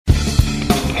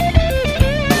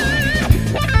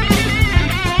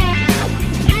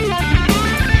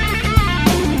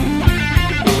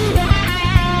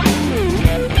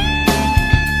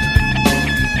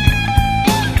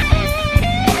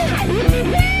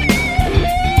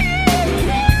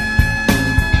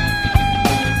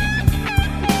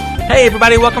Hey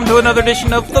everybody, welcome to another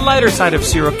edition of The Lighter Side of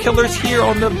Serial Killers here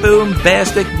on the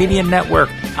Boombastic Media Network.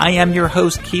 I am your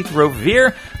host, Keith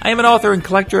Rovere. I am an author and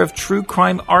collector of true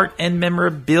crime art and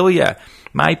memorabilia.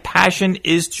 My passion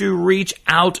is to reach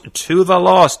out to the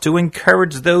lost, to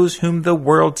encourage those whom the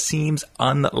world seems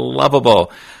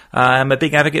unlovable. I'm a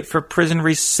big advocate for prison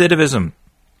recidivism.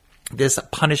 This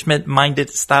punishment-minded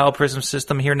style prison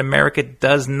system here in America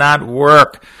does not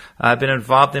work. I've been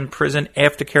involved in prison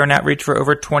aftercare and outreach for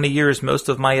over 20 years, most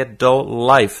of my adult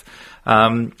life.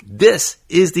 This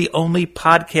is the only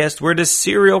podcast where the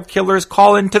serial killers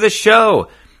call into the show.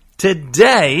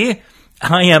 Today,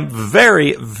 I am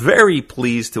very, very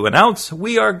pleased to announce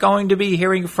we are going to be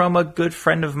hearing from a good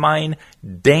friend of mine,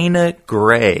 Dana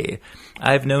Gray.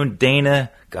 I've known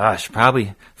Dana,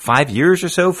 probably 5 years or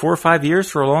so, 4 or 5 years,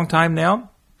 for a long time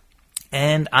now.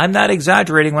 And I'm not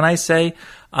exaggerating when I say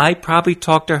I probably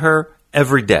talk to her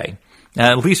every day,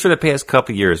 at least for the past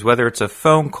couple of years, whether it's a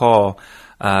phone call.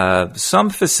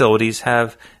 Some facilities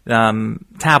have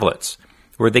tablets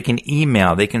where they can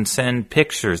email, they can send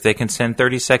pictures, they can send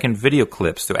 30-second video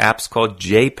clips through apps called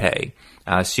JPay,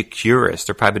 Securus.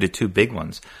 They're probably the two big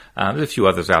ones. There's a few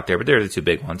others out there, but they're the two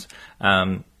big ones.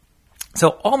 So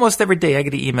almost every day I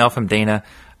get an email from Dana.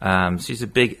 She's a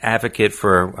big advocate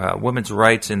for women's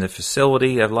rights in the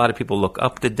facility. A lot of people look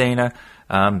up to Dana.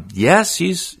 Yes,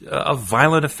 she's a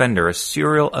violent offender, a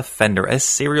serial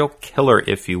killer,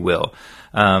 if you will.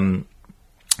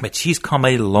 But she's come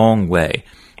a long way.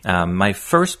 My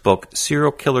first book,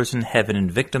 Serial Killers in Heaven and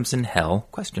Victims in Hell, ?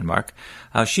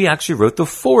 She actually wrote the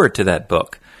foreword to that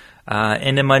book.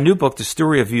 And in my new book, The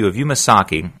Story of You, of Yu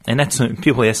Masaki, and that's when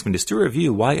people ask me, The Story of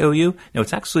You, Y-O-U? No,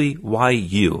 it's actually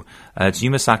Y-U. It's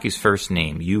Yu Masaki's first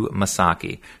name, Yu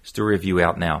Masaki. Story of You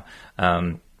out now.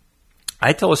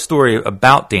 I tell a story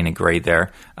about Dana Gray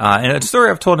there, and it's a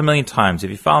story I've told a million times. If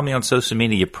you follow me on social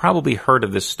media, you probably heard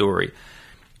of this story.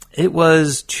 It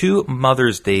was 2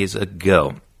 Mother's Days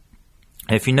ago.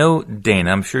 If you know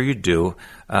Dana, I'm sure you do,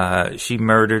 she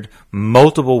murdered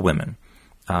multiple women.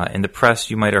 In the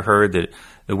press, you might have heard that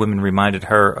the women reminded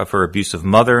her of her abusive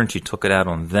mother, and she took it out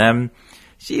on them.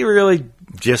 She really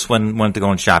just went to go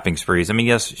on shopping sprees. I mean,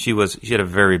 yes, she had a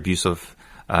very abusive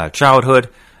childhood,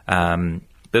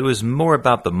 but it was more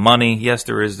about the money. Yes,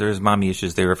 there's mommy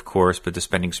issues there, of course, but the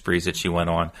spending sprees that she went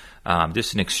on,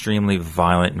 just an extremely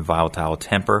violent and volatile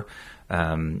temper.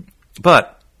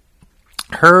 But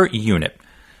her unit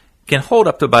can hold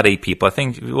up to about 8 people. I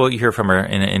think we'll hear from her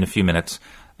in a few minutes.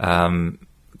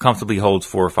 Comfortably holds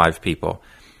 4 or 5 people.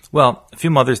 Well, a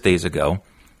few Mother's Days ago,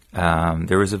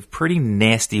 there was a pretty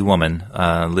nasty woman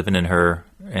living in her,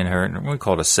 we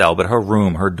call it a cell, but her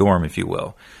room, her dorm, if you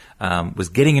will, was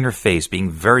getting in her face,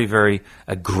 being very, very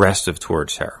aggressive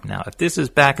towards her. Now, if this is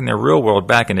back in the real world,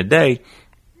 back in the day,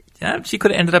 she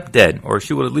could have ended up dead, or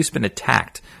she would have at least been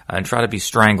attacked and tried to be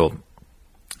strangled.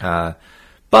 And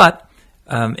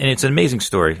it's an amazing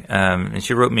story, and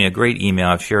she wrote me a great email.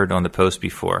 I've shared it on the post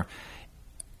before.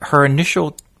 Her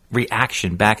initial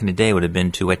reaction back in the day would have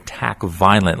been to attack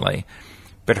violently,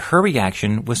 but her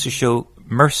reaction was to show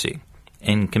mercy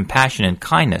and compassion and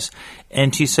kindness.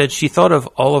 And she said she thought of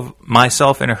all of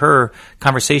myself and her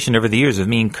conversation over the years of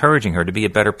me encouraging her to be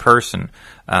a better person,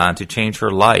 to change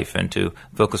her life and to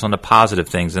focus on the positive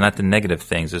things and not the negative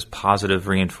things as positive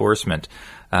reinforcement.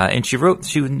 And she wrote,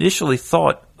 she initially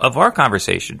thought of our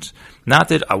conversations, not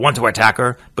that I want to attack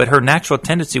her, but her natural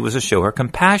tendency was to show her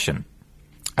compassion.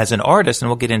 As an artist, and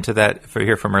we'll get into that,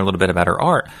 hear from her a little bit about her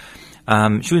art,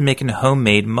 she was making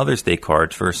homemade Mother's Day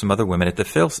cards for some other women at the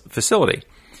facility.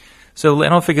 So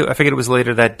I figured it was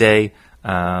later that day,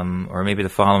 or maybe the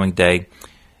following day.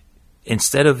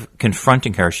 Instead of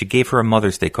confronting her, she gave her a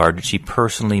Mother's Day card that she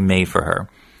personally made for her,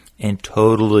 and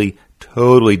totally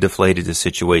deflated the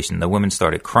situation. The women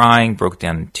started crying, broke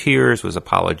down in tears, was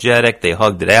apologetic. They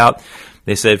hugged it out.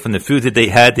 They said from the food that they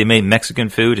had, they made Mexican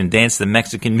food and danced the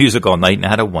Mexican music all night and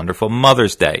had a wonderful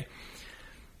Mother's Day.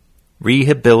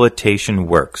 Rehabilitation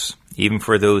works, even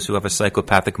for those who have a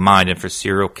psychopathic mind and for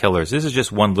serial killers. This is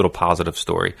just one little positive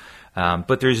story.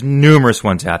 But there's numerous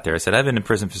ones out there. I said I've been in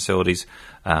prison facilities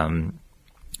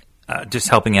just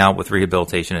helping out with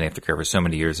rehabilitation and aftercare for so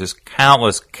many years. There's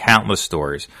countless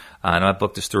stories. In my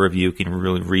book, The Story of You, you can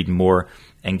really read more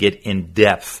and get in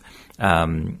depth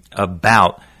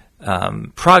about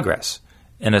progress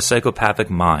in a psychopathic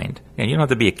mind. And you don't have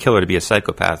to be a killer to be a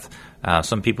psychopath.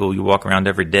 Some people you walk around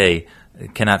every day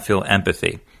cannot feel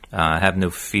empathy, have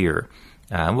no fear.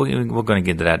 We're going to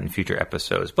get into that in future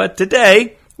episodes. But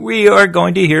today, we are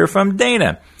going to hear from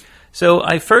Dana. So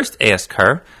I first asked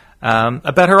her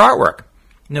about her artwork.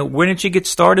 You know, when did she get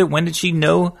started? When did she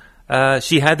know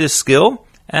she had this skill?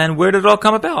 And where did it all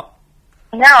come about?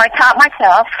 No, I taught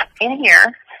myself in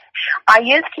here. I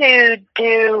used to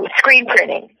do screen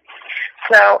printing,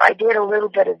 so I did a little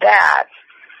bit of that,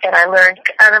 and I learned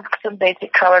kind of some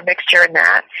basic color mixture in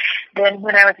that. Then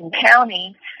when I was in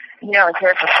county, I was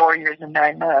there for 4 years and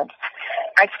 9 months,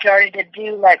 I started to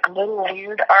do like little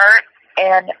weird art,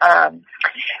 and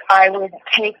I would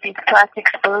take these plastic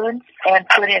spoons and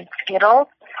put in Skittles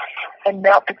and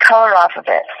melt the color off of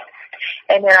it.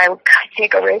 And then I would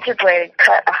take a razor blade and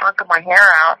cut a hunk of my hair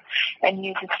out and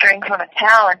use a string from a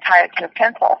towel and tie it to a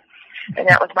pencil. And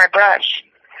that was my brush.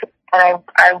 And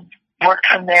I worked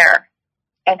from there.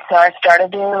 And so I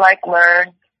started to learn,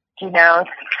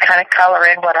 kind of color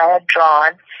in what I had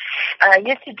drawn. And I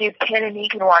used to do pen and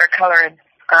ink and watercolor in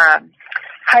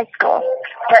high school,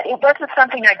 but it wasn't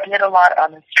something I did a lot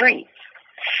on the streets.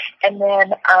 And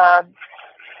then I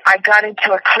got into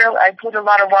acrylic. I did a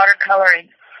lot of watercoloring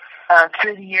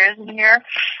through the years in here,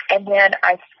 and then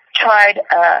I tried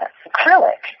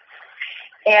acrylic,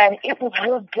 and it was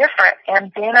real different. And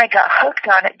then I got hooked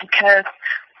on it because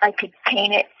I could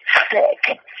paint it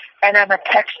thick, and I'm a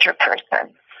texture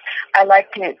person. I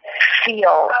like to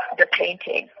feel the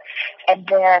painting. And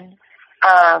then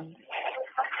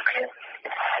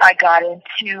I got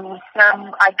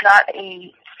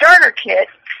a starter kit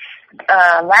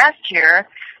last year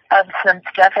of some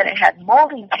stuff, and it had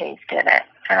molding paste in it.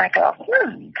 And I go,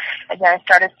 And then I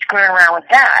started screwing around with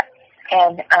that.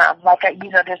 And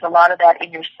there's a lot of that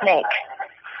in your snake.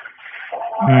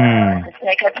 The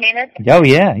snake I painted. Oh,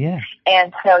 yeah.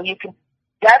 And so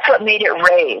that's what made it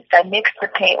raised. I mixed the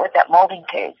paint with that molding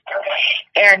paste.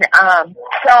 And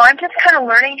so I'm just kind of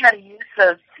learning how to use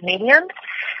those mediums,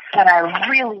 but I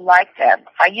really like them.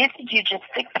 I used to do just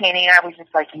stick painting, and I would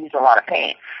just use a lot of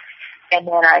paint. And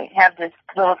then I have this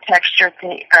little texture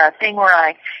thing where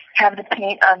I have the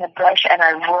paint on the brush, and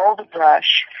I roll the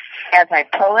brush as I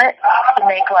pull it to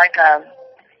make a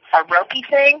ropey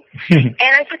thing. And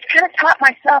I just kind of taught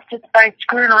myself just by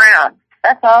screwing around.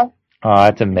 That's all. Oh,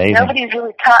 that's amazing. Nobody's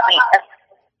really taught me.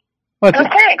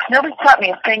 Thanks. Nobody's taught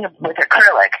me a thing with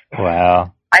acrylic.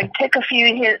 Wow. I took a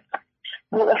few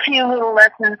little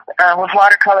lessons with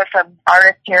watercolor from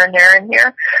artists here and there and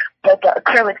here, but the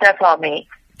acrylic, that's all me.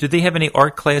 Do they have any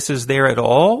art classes there at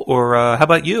all, or how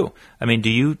about you? I mean, do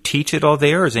you teach it all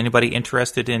there? Is anybody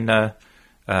interested in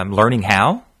learning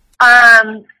how?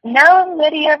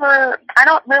 Nobody ever. I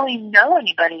don't really know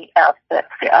anybody else that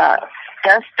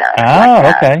does stuff. Oh,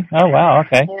 like okay. Oh, wow.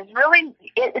 Okay.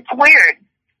 It's weird.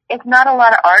 It's not a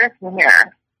lot of artists in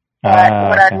here. But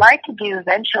what I'd like to do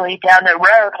eventually down the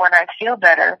road when I feel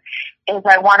better is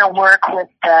I want to work with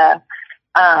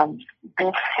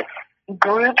this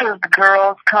group of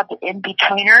girls called the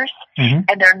In-Betweeners,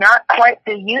 and they're not quite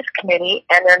the youth committee,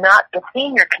 and they're not the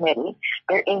senior committee.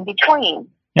 They're in between.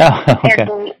 Oh, okay.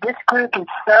 And this group is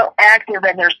so active,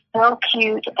 and they're so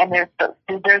cute, and they're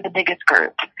the biggest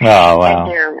group. Oh, wow.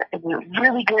 And they're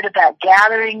really good about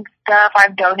gathering stuff.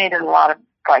 I've donated a lot of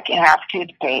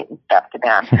half-tube paint and stuff to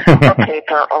them, or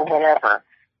paper, or whatever.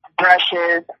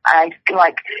 Brushes. I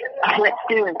went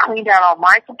through and cleaned out all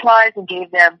my supplies and gave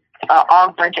them all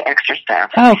a bunch of extra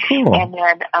stuff. Oh, cool. And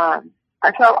then,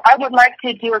 so I would like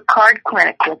to do a card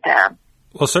clinic with them.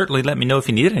 Well, certainly let me know if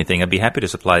you need anything. I'd be happy to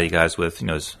supply you guys with,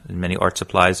 as many art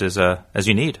supplies as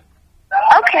you need.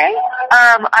 Okay.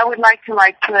 I would like to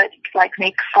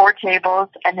make 4 tables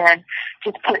and then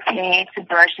just put paints and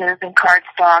brushes and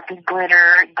cardstock and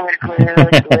glitter and glitter glue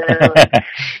and glue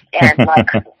and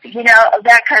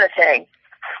that kind of thing.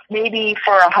 Maybe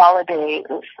for a holiday,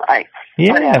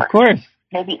 whatever. Of course.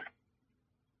 Maybe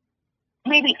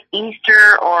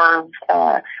Easter or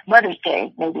Mother's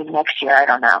Day, maybe next year. I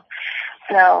don't know.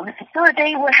 So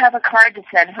they would have a card to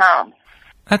send home.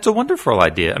 That's a wonderful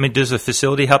idea. I mean, does the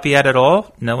facility help you out at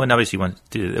all? No one obviously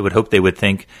would hope they would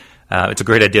think it's a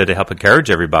great idea to help encourage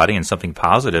everybody and something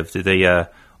positive. Do they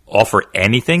offer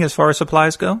anything as far as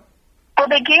supplies go? Well,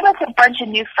 they gave us a bunch of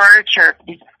new furniture,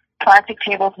 these plastic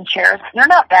tables and chairs. They're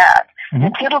not bad. Mm-hmm.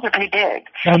 The tables are pretty big.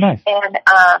 Oh, nice. And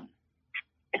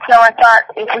so I thought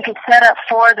if we could set up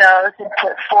 4 of those and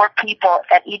put 4 people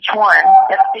at each one,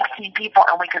 that's 16 people,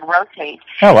 and we could rotate.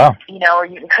 Oh, wow. Or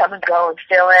you can come and go and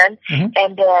fill in. Mm-hmm.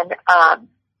 And then,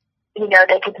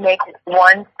 they could make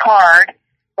 1 card.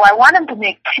 Well, I want them to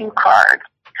make 2 cards.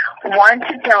 1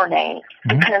 to donate,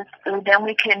 because then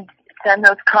we can send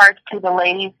those cards to the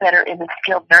ladies that are in the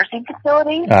skilled nursing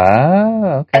facility.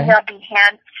 Oh, okay. And they'll be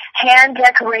hand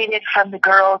decorated from the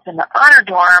girls in the honor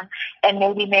dorm, and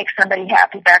maybe make somebody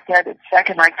happy back there that's stuck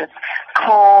in this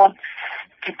cold,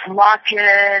 it's locked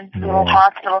in little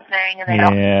hospital thing, and they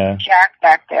don't jack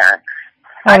back there.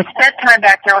 I spent time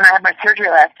back there when I had my surgery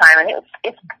last time, and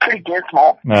it's pretty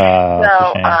dismal.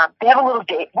 So they have a little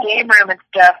game room and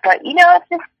stuff, but it's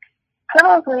just some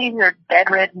of those ladies are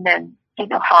bedridden and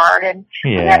hard, and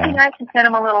it'd be nice to send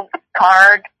them a little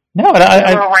card. No, a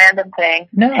little random thing.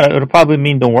 No, it would probably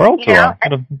mean the world to them.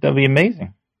 That'd be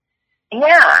amazing.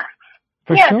 Yeah.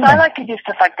 For sure. So I like to do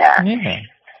stuff like that. Yeah.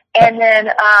 And then,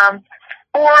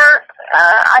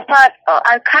 I thought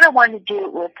I kind of wanted to do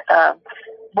it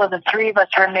with the three of us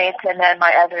roommates and then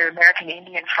my other American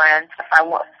Indian friends. I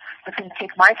was going to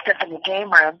take my stuff in the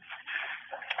game room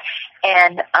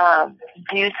and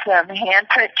do some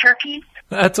handprint turkeys.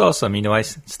 That's awesome. I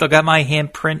still got my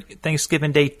handprint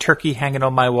Thanksgiving Day turkey hanging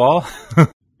on my wall.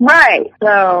 Right.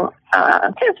 So,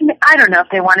 I don't know if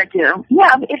they want to do them.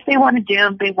 Yeah, if they want to do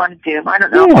them, they want to do them. I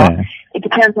don't know. Yeah. It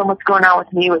depends on what's going on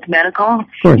with me with medical. Of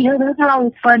course. Those are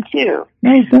always fun, too.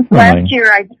 No, definitely. Last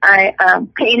year, I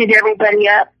painted everybody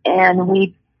up, and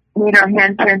we made our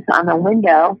handprints on the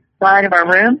window side of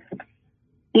our room,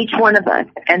 each one of us.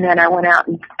 And then I went out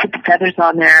and put the feathers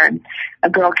on there, and a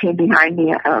girl came behind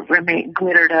me, a roommate, and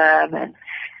glittered them, and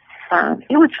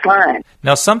it was fun.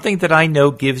 Now, something that I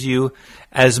know gives you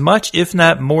as much, if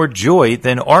not more, joy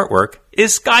than artwork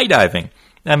is skydiving.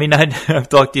 I mean, I've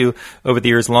talked to you over the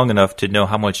years long enough to know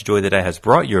how much joy that has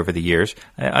brought you over the years.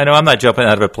 I know I'm not jumping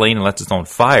out of a plane unless it's on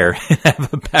fire and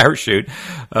have a parachute.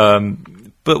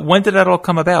 But when did that all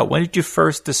come about? When did you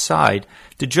first decide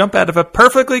to jump out of a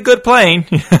perfectly good plane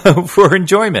for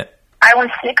enjoyment? I was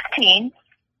 16.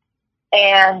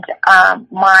 And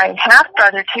my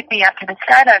half-brother took me up to the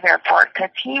skydive airport because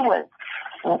he was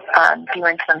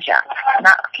doing some jumps.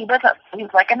 He was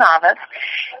like a novice.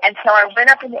 And so I went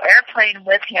up in the airplane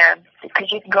with him because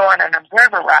you can go on an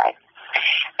observer ride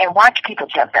and watch people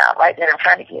jump out right there in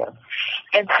front of you.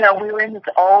 And so we were in this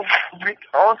old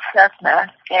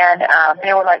Cessna, and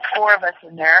there were like four of us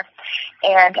in there.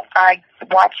 And I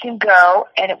watched him go,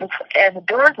 and the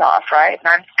door's off, right? And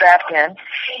I'm strapped in,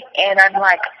 and I'm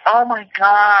like, oh my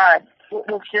God!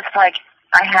 It was just like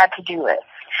I had to do it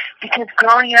because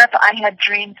growing up, I had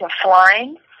dreams of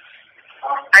flying.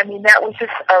 I mean, that was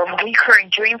just a recurring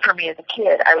dream for me as a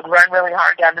kid. I would run really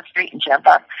hard down the street and jump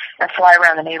up and fly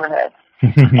around the neighborhood.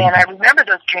 And I remember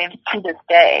those dreams to this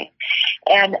day.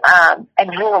 And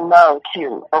real low,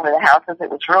 too, over the houses. It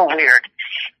was real weird.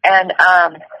 And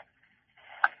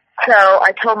so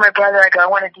I told my brother, I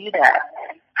want to do that.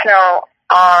 So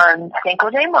on Cinco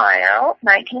de Mayo,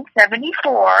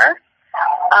 1974,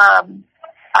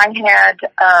 I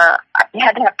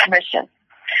had to have permission.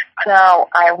 So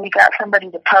we got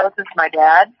somebody to pose as my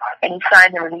dad, and he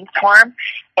signed the release form,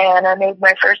 and I made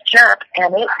my first jump,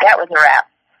 and that was a wrap.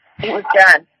 It was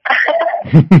done.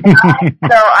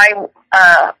 So I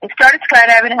started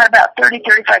skydiving and had about 30,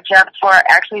 35 jumps before I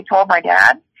actually told my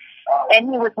dad, and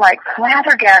he was like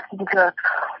flabbergasted. He goes,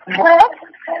 what?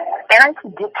 And I used to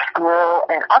ditch school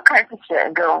and all kinds of shit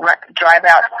and go drive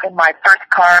out in my first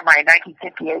car, my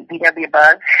 1958 VW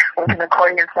Bug with an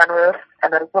accordion sunroof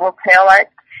and those little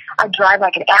taillights. I'd drive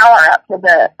like an hour up to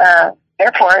the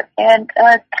airport and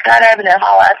skydive and then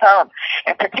haul ass home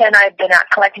and pretend I'd been out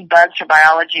collecting bugs for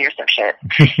biology or some shit.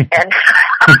 And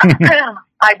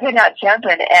I'd been out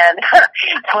jumping, and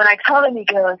when I told him, he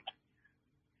goes,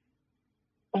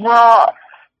 well,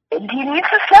 do you need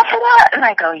some stuff for that? And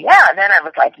I go, yeah. And then I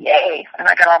was like, yay. And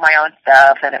I got all my own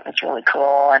stuff, and it was really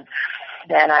cool. And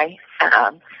then I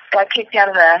got kicked out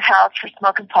of the house for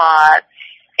smoking pot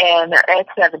and at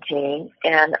 17.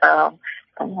 And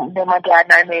then my dad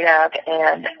and I made up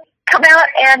and come out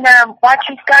and watch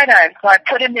him skydive. So I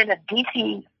put him in a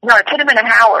I put him in a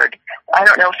Howard. I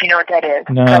don't know if you know what that is.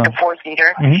 No. It's like a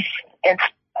four-seater. Mm-hmm. And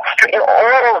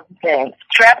old thing.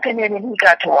 Strapped him in, and he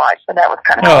got to watch. So that was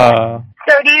kind of fun.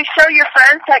 So do you show your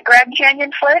friends that Grand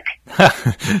Canyon flick?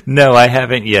 No, I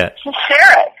haven't yet. Just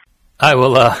share it. I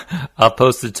will. I'll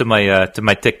post it to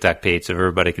my TikTok page so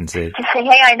everybody can see. Just say,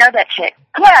 hey, I know that chick.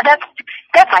 Yeah,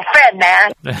 that's my friend,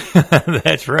 man.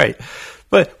 That's right.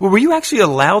 But were you actually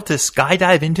allowed to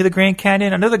skydive into the Grand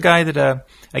Canyon? I know the guy that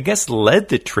I guess led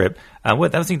the trip. I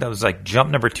think that was like jump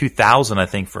number 2,000, I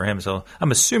think, for him. So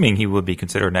I'm assuming he would be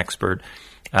considered an expert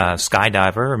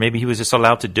skydiver, or maybe he was just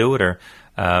allowed to do it, or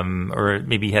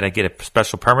maybe he had to get a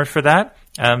special permit for that.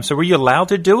 So were you allowed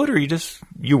to do it, or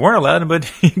you weren't allowed,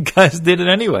 but you guys did it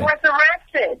anyway? I was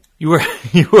arrested. You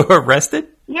were arrested?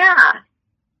 Yeah.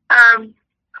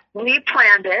 We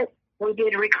planned it. We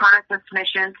did reconnaissance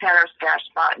missions, had our stash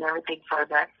spot and everything for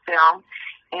the film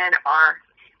and our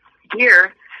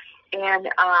gear. And,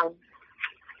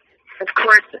 of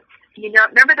course,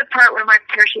 remember the part where my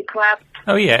parachute collapsed?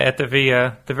 Oh, yeah, at the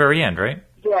very end, right?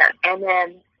 Yeah, and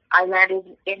then I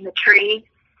landed in the tree,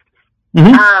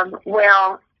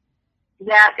 Well,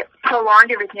 that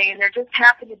prolonged everything, and there just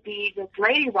happened to be this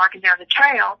lady walking down the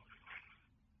trail,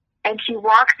 and she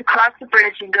walks across the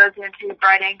bridge and goes into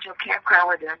Bright Angel Campground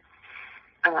with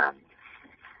the,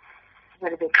 what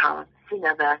do they call them? You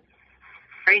know, the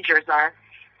rangers are.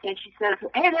 And she says,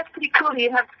 hey, that's pretty cool.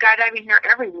 You have skydiving here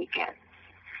every weekend.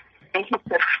 And he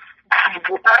said,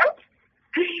 what?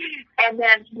 And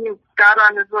then he got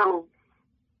on his little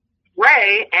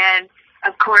way, and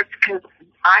of course, because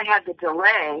I had the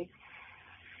delay,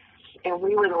 and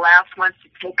we were the last ones to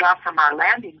take off from our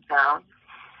landing zone,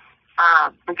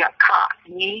 we got caught.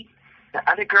 Me, the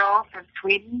other girl from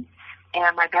Sweden,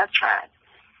 and my best friend.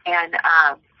 And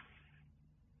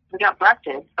we got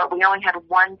busted, but we only had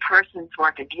one person's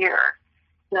worth of gear.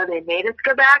 So they made us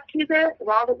go back to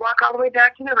walk all the way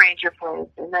back to the ranger place,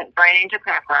 and then Bright Angel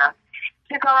Campground,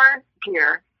 took our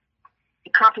gear,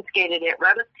 confiscated it,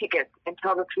 wrote us tickets, and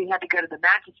told us we had to go to the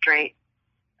magistrate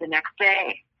the next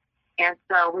day. And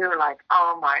so we were like,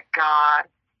 oh my God.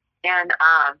 And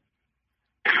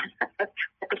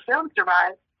the film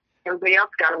survived. Everybody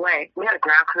else got away. We had a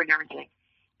ground crew and everything.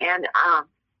 And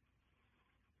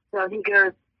so he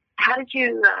goes, how did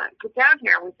you get down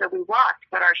here? And we said, we walked,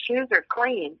 but our shoes are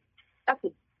clean. That's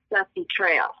a dusty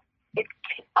trail. It's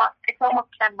almost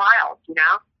 10 miles, you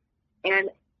know?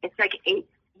 And it's like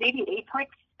maybe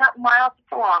 8-point-something miles.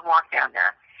 It's a long walk down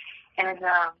there. And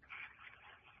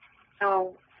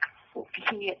so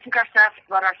he took our stuff,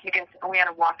 bought our tickets, and we had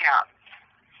to walk out.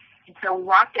 And so we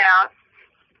walked out,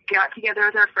 got together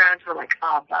with our friends. We're like,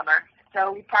 oh, bummer.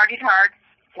 So we partied hard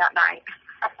that night.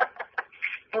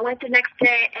 And went the next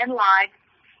day and lied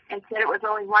and said it was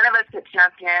only one of us that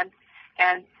jumped in,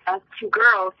 and us two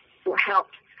girls who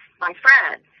helped my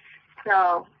friend.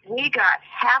 So we got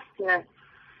half the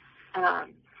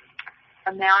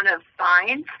amount of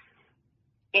fines,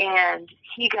 and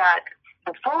he got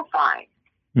a full fine.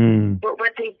 But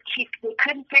what they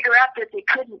couldn't figure out that they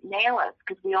couldn't nail us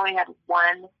because we only had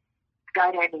one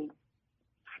skydiving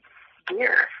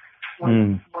gear,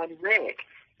 one rig.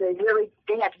 They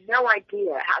had no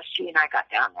idea how she and I got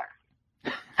down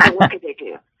there. So what could they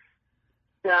do?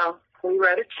 So we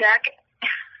wrote a check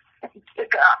and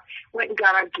took off, went and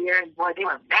got our gear, and boy, they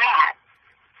were mad.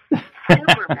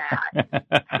 Super mad.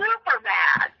 Super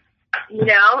mad. You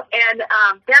know, and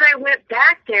then I went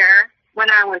back there when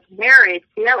I was married.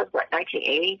 See, that was,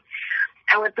 1980?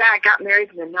 I went back, got married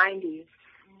in the 90s.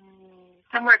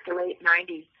 Somewhere at the late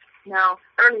 90s. No,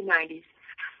 early 90s.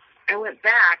 I went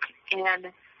back,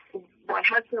 and my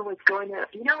husband was going to,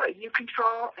 you know what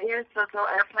U-Control is, those little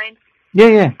airplanes?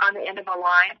 Yeah. On the end of a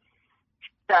line.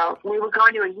 So we were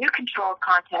going to a U-Control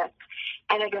contest,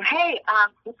 and I go, hey,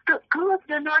 let's go to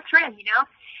the North Rim, you know?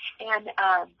 And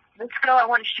let's go, I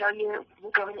want to show you,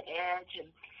 we'll go to the edge, and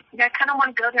you know, I kind of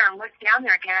want to go there and look down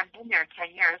there again. I've been there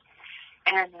 10 years.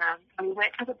 And we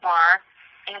went to the bar,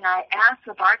 and I asked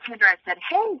the bartender, I said,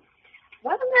 hey,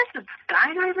 wasn't there some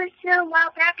skydivers here a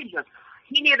while back? And he goes,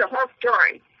 he knew the whole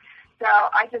story. So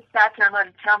I just sat there and let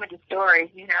him tell me the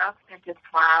story, you know, and just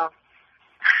smiled.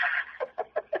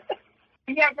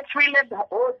 Yeah, just relived the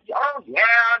whole,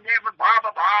 yeah, they were blah,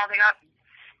 blah, blah. They got,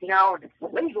 you know, it's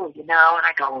illegal, you know. And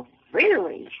I go,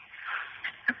 really?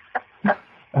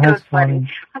 It was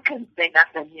funny. I couldn't say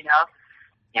nothing, you know.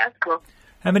 Yeah, it's cool.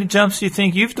 How many jumps do you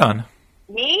think you've done?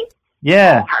 Me?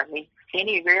 Yeah. Oh, hardly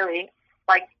any, really.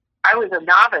 Like, I was a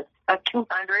novice of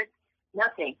 200,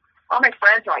 nothing. All my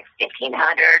friends are like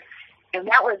 1,500, and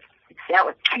that was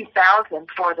 2,000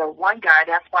 for the one guy.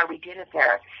 That's why we did it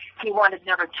there. He wanted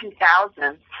number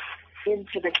 2,000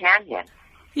 into the canyon.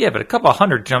 Yeah, but a couple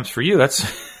hundred jumps for you, that's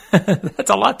that's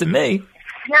a lot to me.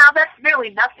 No, that's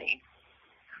really nothing.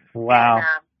 Wow. And,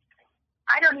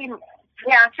 I don't even,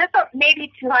 just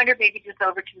maybe 200, maybe just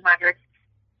over 200.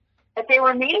 But they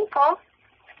were meaningful.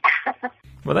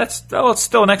 Well, it's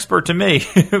still an expert to me,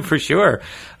 for sure.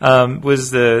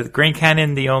 Was the Grand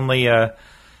Canyon the only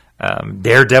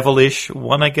daredevil-ish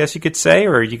one, I guess you could say,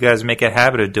 or you guys make a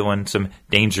habit of doing some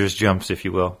dangerous jumps, if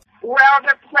you will? Well,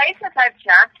 the places I've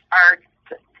jumped are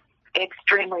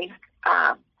extremely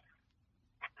high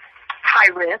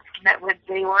risk.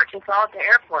 They weren't just all at the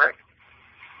airport.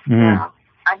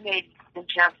 I made the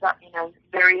jumps up, you know,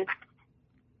 various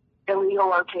illegal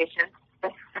locations.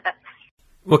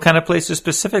 What kind of places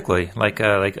specifically? Like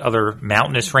other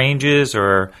mountainous ranges,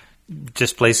 or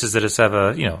just places that just have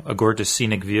a gorgeous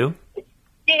scenic view?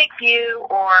 Scenic view,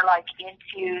 or like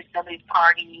into somebody's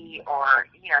party, or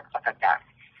stuff like that.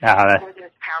 Where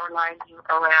there's power lines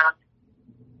around.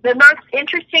 The most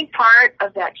interesting part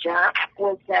of that jump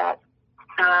was that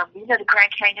the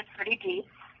Grand Canyon's pretty deep,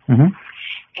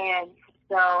 and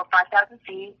So 5,000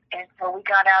 feet, and so we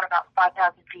got out about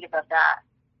 5,000 feet above that,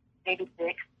 maybe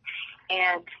 6.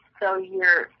 And so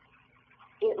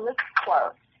it looks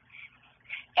close.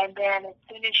 And then as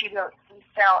soon as you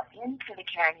fell into the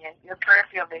canyon, your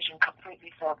peripheral vision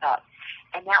completely fills up.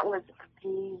 And that was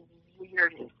the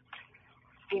weirdest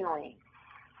feeling,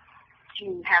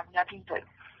 to have nothing but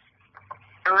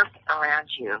earth around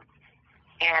you.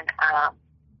 And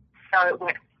so it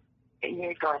went,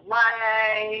 you're going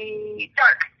light,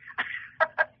 dark.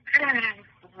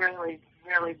 Really,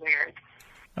 really weird.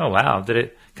 Oh, wow. Did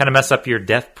it kind of mess up your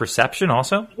depth perception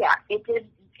also? Yeah, it did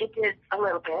a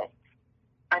little bit.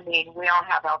 I mean, we all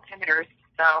have altimeters,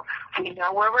 so we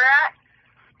know where we're at,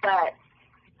 but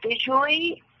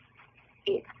visually,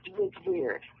 it was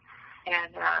weird.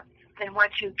 And then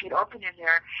once you get open in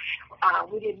there,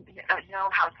 we didn't know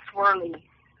how swirly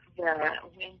the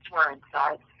winds were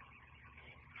inside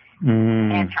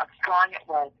and how strong it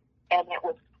was. And it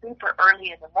was super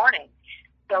early in the morning,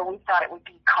 so we thought it would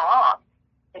be calm,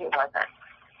 but it wasn't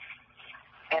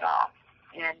at all.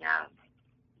 And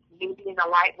me being a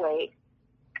lightweight,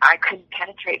 I couldn't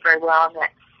penetrate very well, and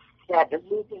that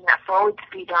losing that forward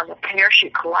speed on the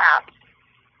parachute collapse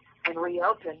and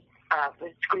reopen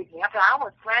was screwed me up. I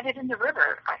almost landed in the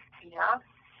river,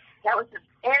 That was the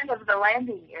end of the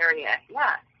landing area,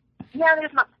 yeah. Yeah,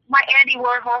 there's my Andy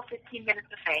Warhol 15 minutes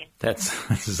of fame. That's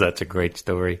such a great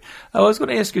story. I was going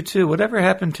to ask you, too, whatever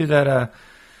happened to that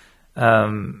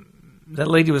that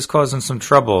lady was causing some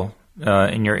trouble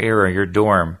in your area, your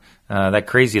dorm, that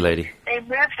crazy lady? They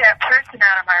moved that person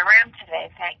out of my room today,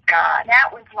 thank God.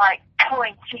 That was like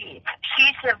pulling teeth.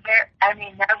 She's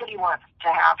nobody wants to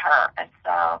have her, and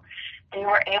so they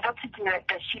were able to do it,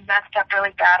 but she messed up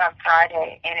really bad on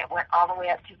Friday, and it went all the way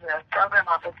up to the program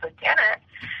office lieutenant.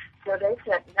 So they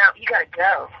said, no, you got to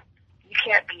go. You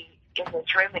can't be in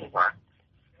this room anymore.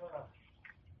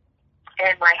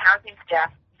 And my housing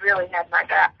staff really had my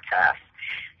back tough.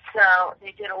 So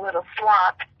they did a little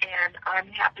swap, and I'm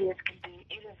happy as can be.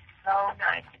 It is so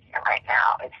nice in here right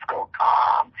now. It's so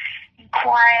calm and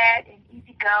quiet and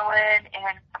easygoing,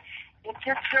 and it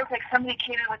just feels like somebody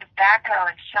came in with a backhoe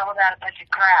and shoveled out a bunch of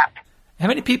crap. How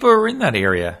many people are in that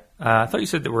area? I thought you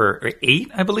said there were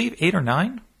 8, I believe, 8 or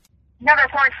 9? No,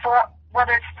 there's only 4. Well,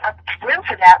 there's a room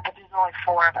for that, but there's only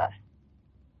 4 of us.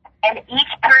 And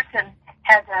each person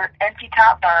has an empty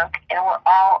top bunk, and we're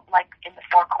all, like, in the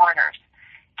 4 corners.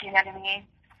 Do you know what I mean?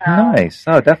 So, nice.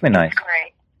 Oh, definitely nice.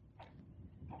 Great.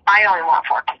 I only want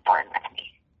 4 people in with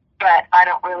me, but I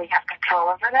don't really have control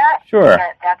over that. Sure.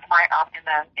 But that's my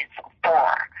optimum is 4.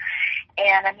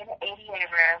 And I'm in an ADA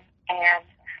room, and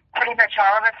pretty much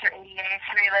all of us are ADA,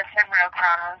 3 of us have rail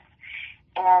chronos,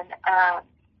 and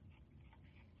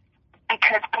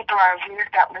because people are weird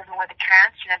about living with a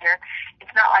transgender,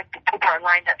 it's not like the people are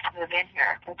lined up to move in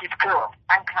here, which is cool.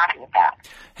 I'm happy with that.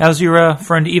 How's your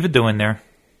friend Eva doing there?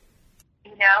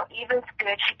 Eva's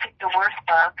good. She picked the worst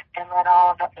bunk and let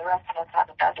all of the rest of us have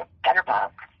a better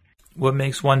bunk. What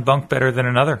makes one bunk better than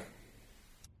another?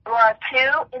 Well,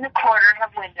 2 in the corner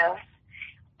have windows,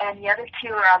 and the other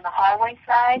 2 are on the hallway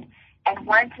side, and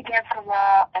one's against the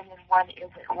wall, and then one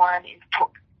isn't. One is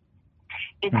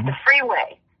it's the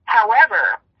freeway.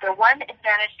 However, the one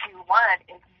advantage to one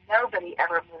is nobody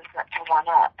ever moves up to one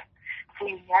up, so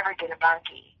you never get a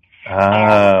bunkie.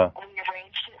 And we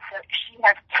arranged it so she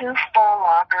has 2 full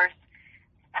lockers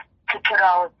to put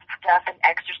all of the stuff and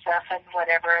extra stuff and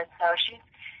whatever, and so she's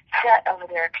set over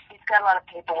there because she's got a lot of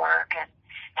paperwork, and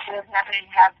she doesn't have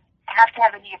to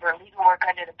have any of her legal work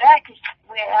under the bed because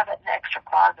we have it in the extra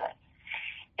closet.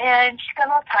 And she's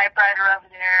got a little typewriter over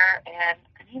there, and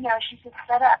she's just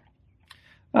set up.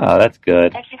 Oh, that's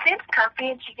good. And she seems comfy,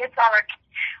 and she gets all her.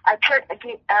 I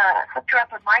hooked her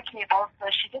up with my cable, so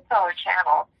she gets all her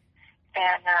channels,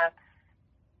 and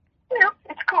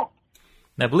it's cool.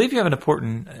 I believe you have an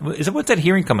important. What's that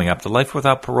hearing coming up? The Life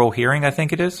Without Parole hearing, I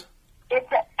think it is. It's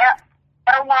a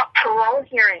LWOP parole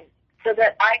hearing, so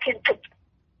that I can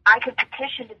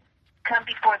petition to come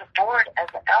before the board as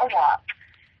an LWOP,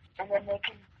 and then they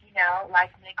can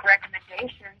make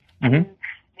recommendations to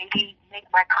maybe make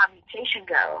my commutation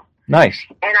go. Nice.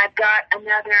 And I've got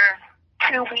another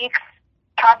 2 weeks,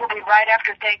 probably right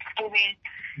after Thanksgiving,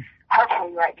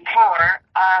 hopefully right before.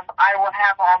 I will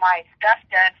have all my stuff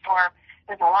done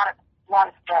there's a lot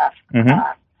of stuff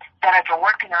that I've been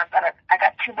working on, but I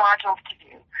got 2 modules to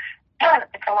do.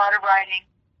 It's a lot of writing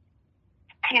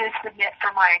to submit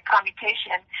for my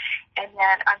commutation, and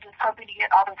then I'm just hoping to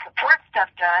get all the support stuff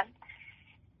done,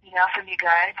 from you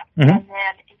guys, and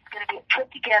then it's going to be put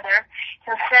together.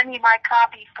 He'll send me my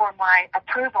copy for my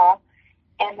approval,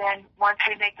 and then once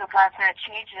we make those last minute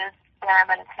changes, then I'm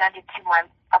going to send it to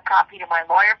a copy to my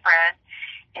lawyer friend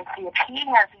and see if he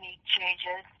has any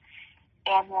changes,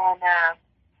 and then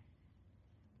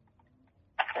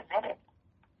submit it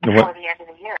before the end of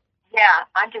the year. Yeah,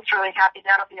 I'm just really happy.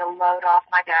 That'll be a load off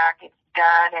my back. It's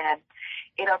done, and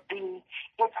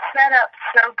it's set up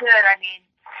so good. I mean,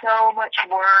 so much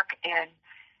work and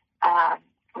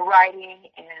writing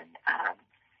and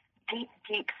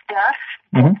deep stuff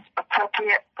that's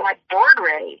appropriate, like board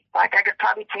ready. Like I could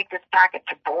probably take this packet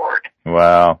to board.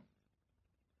 Wow.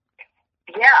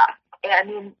 Yeah. I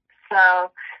mean,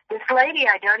 so this lady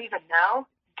I don't even know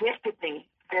gifted me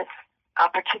this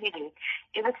opportunity.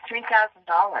 It was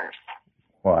 $3,000.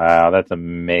 Wow, that's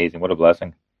amazing. What a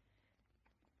blessing.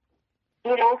 It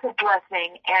is a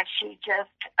blessing, and she just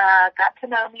got to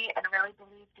know me and really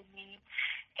believed in me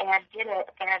and did it,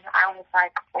 and I was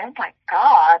like, oh my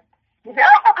God. You know,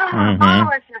 I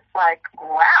was just like,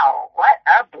 wow, what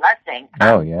a blessing.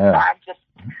 Oh, yeah. I'm just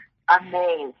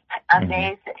amazed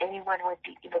that anyone would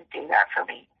even do that for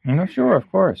me. No, sure, of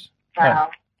course. So, yeah,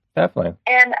 definitely.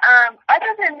 And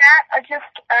other than that, I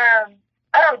just,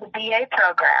 the BA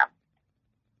program.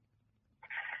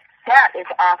 That is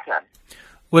awesome.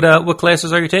 What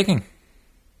classes are you taking?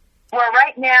 Well,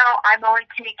 right now I'm only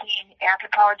taking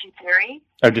anthropology theory.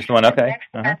 Oh, just one? Okay. Next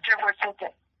semester we're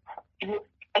taking,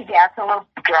 yeah, it's a little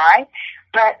dry,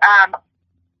 but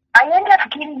I end up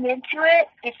getting into it.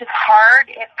 It's just hard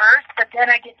at first, but then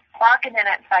I get walking in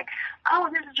it. It's like, oh,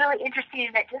 this is really interesting,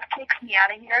 and it just takes me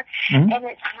out of here. And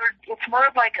it's more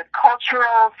of like a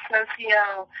cultural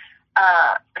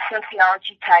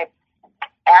sociology type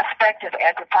aspect of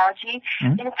anthropology,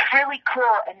 and it's really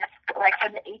cool, and it's like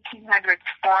from the 1800s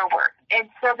forward. And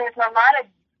so there's a lot of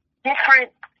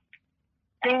different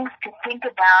things to think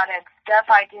about and stuff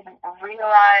I didn't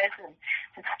realize, and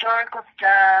historical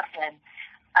stuff, and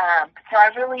so I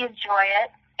really enjoy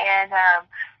it. And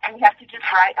we have to just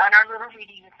write on our little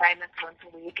reading assignments once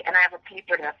a week, and I have a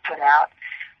paper to put out,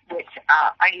 which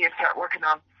I need to start working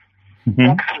on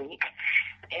next week.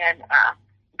 And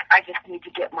I just need to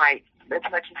get as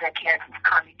much as I can some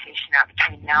commutation out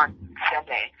between now and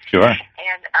Sunday. Sure.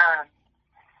 And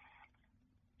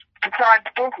so I'm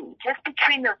busy. Just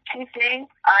between those two things,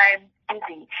 I'm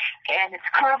busy. And it's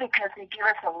cool because they give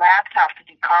us a laptop to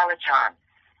do college on.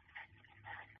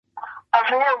 A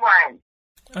real one.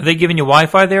 Are they giving you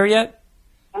Wi-Fi there yet?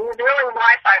 The only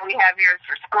Wi-Fi we have here is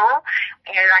for school,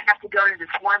 and I have to go to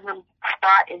this one little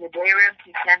spot in the day room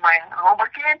to send my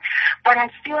homework in. But I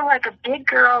feel like a big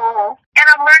girl, and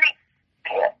I'm learning,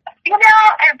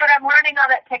 but I'm learning all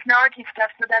that technology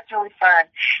stuff, so that's really fun.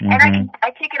 And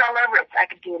I take it all over. I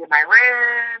can do it in my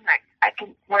room, I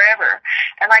can wherever.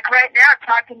 And like right now, I'm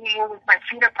talking to you with my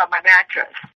feet up on my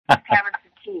mattress, having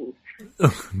some tea.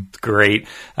 Great.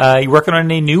 You working on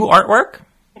any new artwork?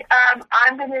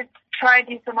 I'm going to try and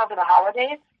do some over the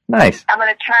holidays. Nice. I'm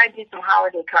going to try and do some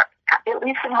holiday cards, at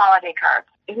least some holiday cards,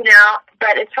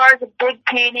 But as far as a big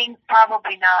painting,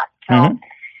 probably not till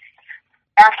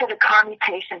after the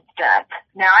commutation stuff.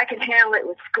 Now, I can handle it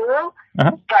with school,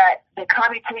 but the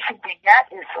commutation thing, that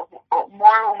is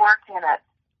more work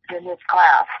than this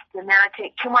class. And then I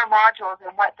take 2 more modules,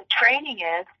 and what the training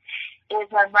is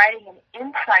I'm writing an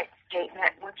insight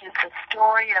statement, which is the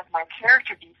story of my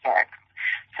character defects.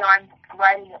 So I'm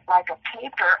writing it like a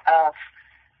paper of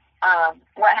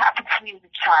what happened to me as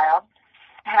a child,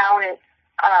 how it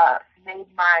made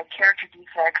my character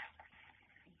defects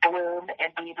bloom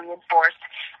and be reinforced,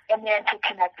 and then to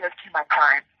connect those to my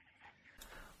crime.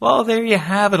 Well, there you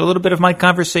have it, a little bit of my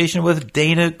conversation with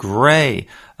Dana Gray.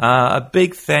 A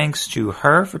big thanks to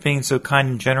her for being so kind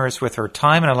and generous with her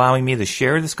time and allowing me to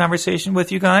share this conversation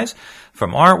with you guys,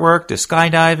 from artwork to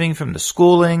skydiving, from the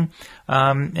schooling.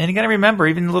 And you got to remember,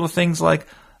 even little things like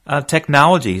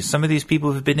technology. Some of these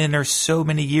people who've been in there so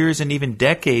many years and even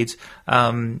decades,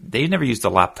 they've never used a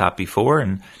laptop before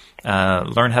and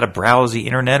learn how to browse the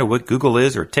internet or what Google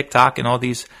is or TikTok and all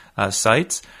these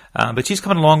sites. But she's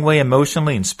come a long way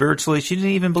emotionally and spiritually. She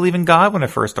didn't even believe in God when I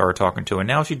first started talking to her.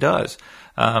 Now she does.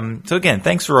 So again,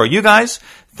 thanks for all you guys.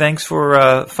 Thanks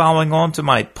for following on to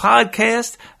my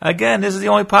podcast. Again, this is the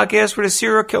only podcast where the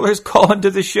serial killers call into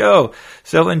the show.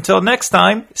 So until next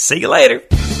time, see you later.